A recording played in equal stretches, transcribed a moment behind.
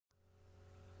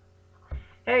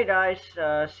Hey guys,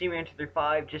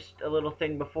 C-Man235, just a little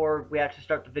thing before we actually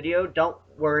start the video. Don't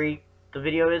worry, the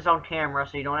video is on camera,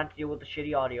 so you don't have to deal with the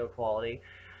shitty audio quality.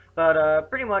 But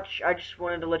pretty much, I just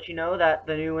wanted to let you know that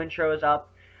the new intro is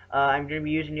up. I'm going to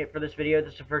be using it for this video.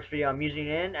 This is the first video I'm using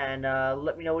it in, and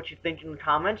let me know what you think in the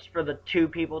comments for the 2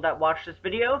 people that watch this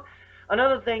video.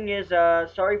 Another thing is,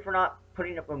 sorry for not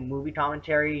putting up a movie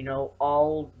commentary,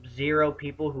 all 0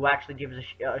 people who actually give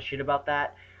a shit about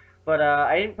that. But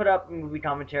I didn't put up movie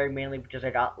commentary mainly because I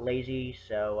got lazy,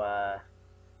 so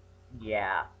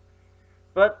yeah.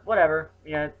 But whatever,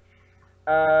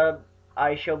 I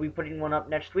shall be putting one up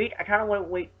next week. I kind of want to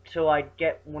wait till I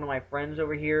get one of my friends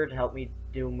over here to help me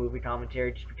do movie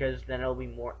commentary, just because then it'll be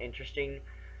more interesting.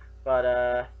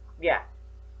 But yeah,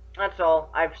 that's all.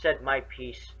 I've said my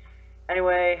piece.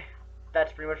 Anyway,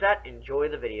 that's pretty much that. Enjoy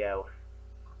the video.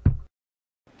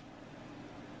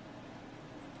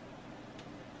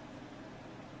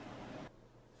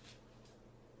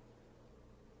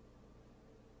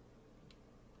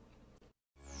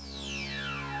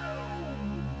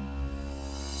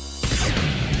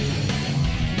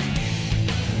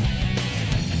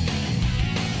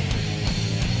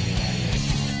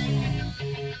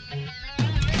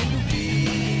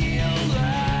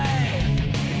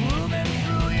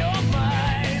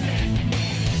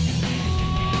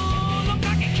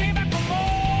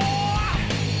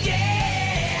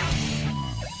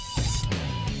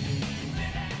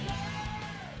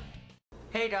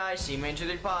 Hey guys,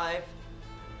 C-Man235.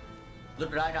 Look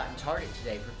what I got in Target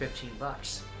today for 15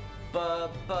 bucks.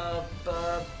 It's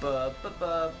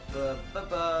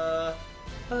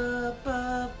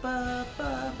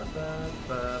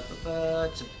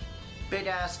a big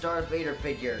ass Darth Vader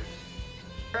figure.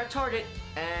 They're at Target,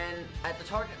 and at the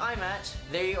Target I'm at,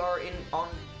 they are on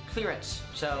clearance.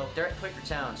 So they're at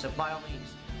Quakertown, so by all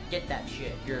means, get that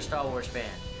shit if you're a Star Wars fan.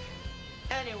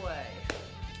 Anyway,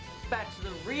 back to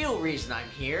the real reason I'm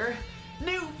here.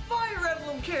 New Fire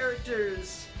Emblem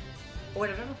characters! Oh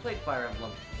wait, I've never played Fire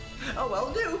Emblem. Oh well,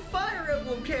 new Fire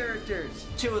Emblem characters!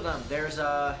 2 of them. There's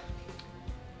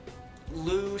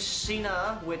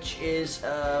Lucina, which is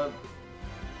the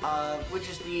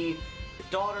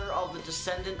daughter of the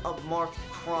descendant of Marth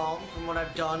Krom, from what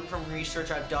I've done, from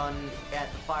research I've done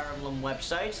at the Fire Emblem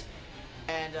website.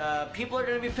 And people are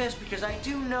gonna be pissed because I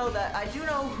do know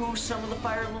who some of the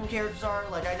Fire Emblem characters are.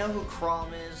 Like, I know who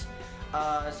Krom is.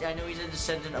 I know he's a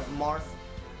descendant of Marth.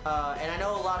 And I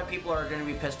know a lot of people are gonna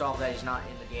be pissed off that he's not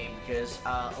in the game because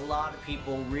a lot of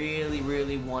people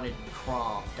really wanted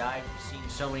Krom. I've seen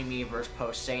so many Miiverse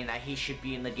posts saying that he should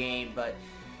be in the game, but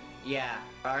yeah.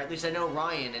 Or at least I know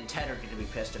Ryan and Ted are gonna be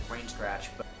pissed at Brain Scratch.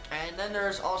 And then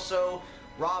there's also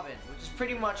Robin, which is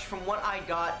pretty much, from what I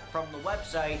got from the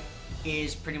website,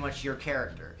 is pretty much your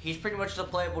character. He's pretty much the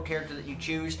playable character that you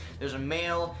choose. There's a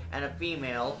male and a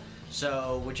female,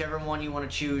 so whichever one you want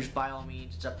to choose, by all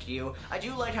means, it's up to you. I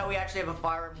do like how we actually have a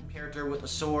Fire Emblem character with a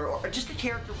sword, or just a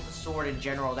character with a sword in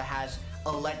general that has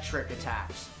electric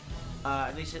attacks.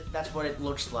 At least that's what it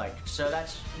looks like, so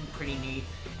that's pretty neat.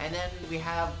 And then we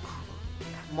have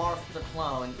Marth the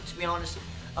clone. To be honest,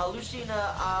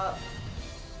 Lucina,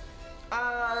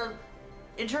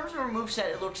 in terms of her moveset,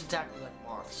 it looks exactly like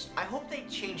Marth's. I hope they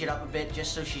change it up a bit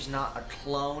just so she's not a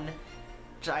clone,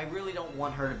 because I really don't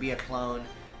want her to be a clone.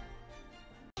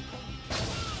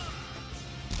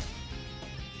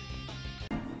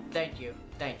 Thank you,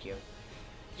 thank you.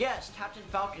 Yes, Captain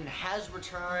Falcon has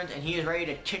returned, and he is ready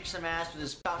to kick some ass with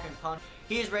his Falcon Punch.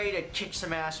 He is ready to kick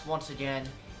some ass once again,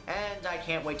 and I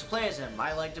can't wait to play as him.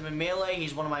 I liked him in Melee,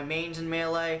 he's one of my mains in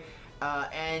Melee.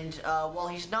 While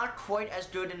he's not quite as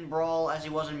good in Brawl as he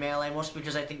was in Melee, mostly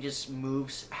because I think his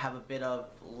moves have a bit of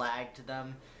lag to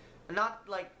them. Not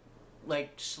like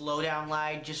slowdown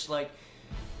lag, just like,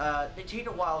 they take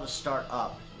a while to start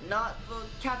up.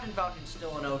 Captain Falcon's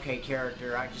still an okay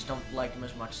character, I just don't like him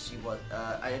as much as he was,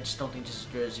 I just don't think he's as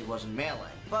good as he was in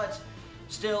Melee. But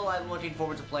still, I'm looking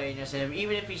forward to playing as him.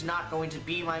 Even if he's not going to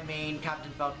be my main,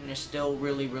 Captain Falcon is still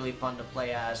really fun to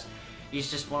play as. He's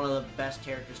just one of the best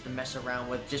characters to mess around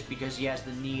with just because he has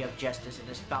the Knee of Justice and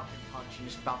his Falcon Punch and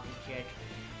his Falcon Kick.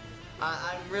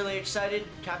 I'm really excited.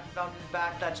 Captain Falcon's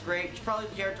back. That's great. It's probably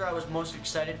the character I was most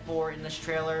excited for in this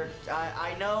trailer.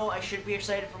 I know I should be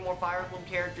excited for more Fire Emblem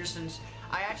characters since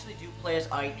I actually do play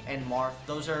as Ike and Marth.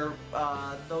 Those are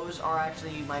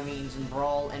actually my mains in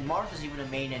Brawl, and Marth is even a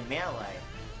main in Melee.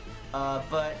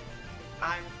 But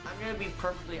I'm gonna be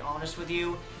perfectly honest with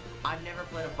you. I've never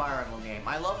played a Fire Emblem game.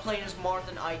 I love playing as Marth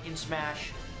and Ike in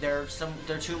Smash. They're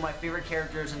 2 of my favorite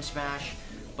characters in Smash,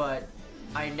 but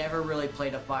I never really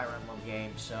played a Fire Emblem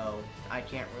game, so I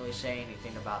can't really say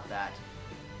anything about that.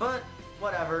 But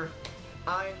whatever.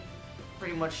 I'm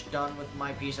pretty much done with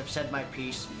my piece. I've said my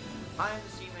piece. I'm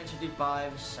the Seaman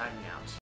 235 signing out.